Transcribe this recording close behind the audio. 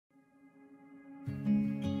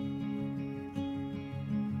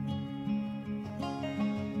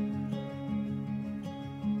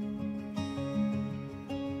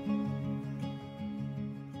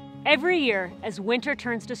Every year, as winter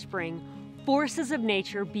turns to spring, forces of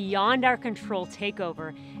nature beyond our control take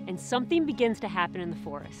over, and something begins to happen in the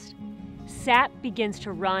forest. Sap begins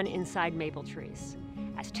to run inside maple trees.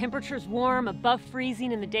 As temperatures warm above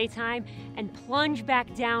freezing in the daytime and plunge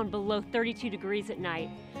back down below 32 degrees at night,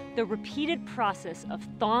 the repeated process of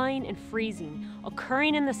thawing and freezing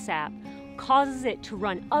occurring in the sap causes it to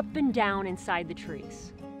run up and down inside the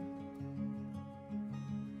trees.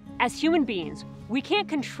 As human beings, we can't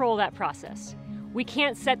control that process. We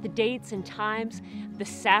can't set the dates and times the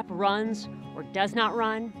sap runs or does not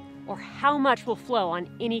run, or how much will flow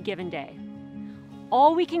on any given day.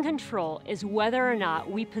 All we can control is whether or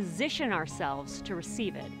not we position ourselves to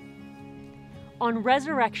receive it. On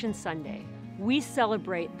Resurrection Sunday, we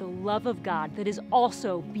celebrate the love of God that is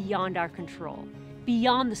also beyond our control,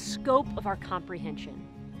 beyond the scope of our comprehension,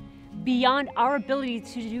 beyond our ability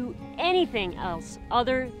to do anything else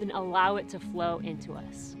other than allow it to flow into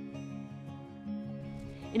us.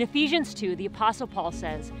 In Ephesians 2, the Apostle Paul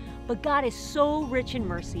says, "But God is so rich in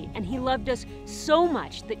mercy, and He loved us so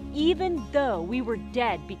much that even though we were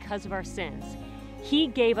dead because of our sins, He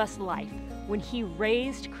gave us life when He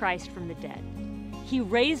raised Christ from the dead. He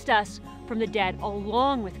raised us from the dead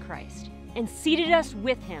along with Christ and seated us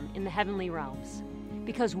with Him in the heavenly realms,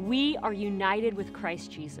 because we are united with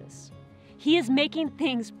Christ Jesus." He is making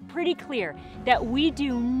things pretty clear that we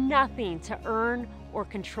do nothing to earn or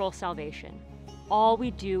control salvation. All we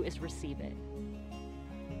do is receive it.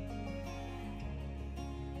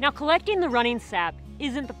 Now, collecting the running sap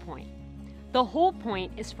isn't the point. The whole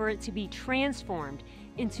point is for it to be transformed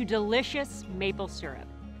into delicious maple syrup.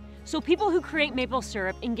 So people who create maple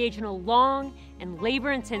syrup engage in a long and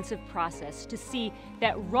labor-intensive process to see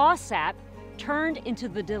that raw sap turned into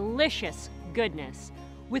the delicious goodness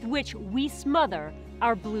with which we smother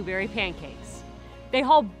our blueberry pancakes. They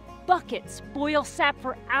haul buckets, boil sap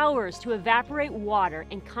for hours to evaporate water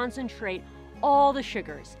and concentrate all the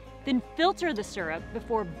sugars, then filter the syrup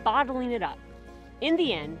before bottling it up. In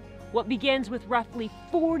the end, what begins with roughly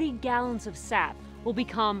 40 gallons of sap will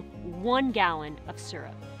become 1 gallon of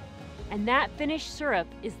syrup. And that finished syrup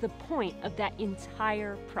is the point of that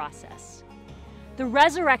entire process. The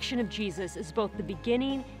resurrection of Jesus is both the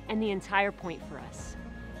beginning and the entire point for us.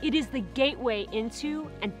 It is the gateway into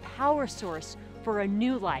and power source for a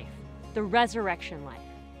new life, the resurrection life.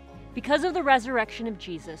 Because of the resurrection of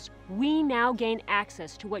Jesus, we now gain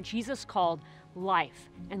access to what Jesus called life,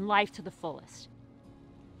 and life to the fullest.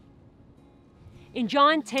 In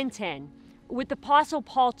John 10:10, what the Apostle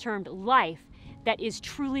Paul termed life that is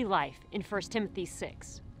truly life in 1 Timothy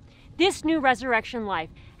 6. This new resurrection life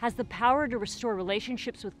has the power to restore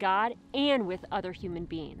relationships with God and with other human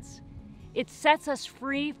beings. It sets us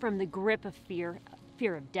free from the grip of fear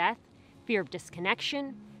of death, fear of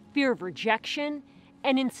disconnection, fear of rejection,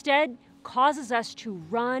 and instead causes us to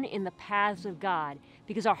run in the paths of God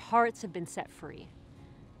because our hearts have been set free.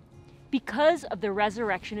 Because of the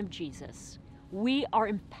resurrection of Jesus, we are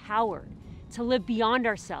empowered to live beyond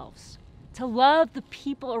ourselves, to love the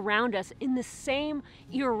people around us in the same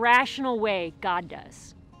irrational way God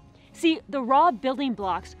does. See, the raw building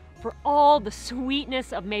blocks for all the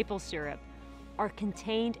sweetness of maple syrup are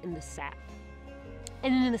contained in the sap.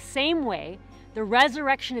 And in the same way, the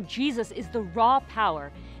resurrection of Jesus is the raw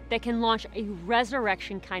power that can launch a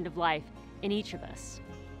resurrection kind of life in each of us.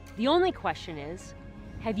 The only question is,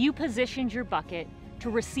 have you positioned your bucket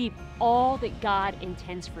to receive all that God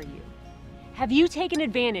intends for you? Have you taken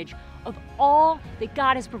advantage of all that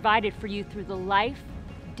God has provided for you through the life,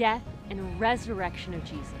 death, and resurrection of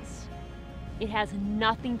Jesus? It has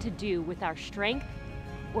nothing to do with our strength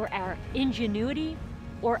or our ingenuity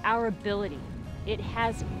or our ability. It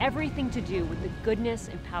has everything to do with the goodness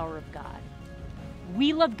and power of God.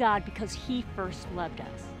 We love God because He first loved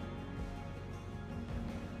us.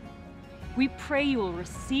 We pray you will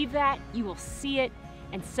receive that, you will see it,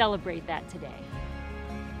 and celebrate that today.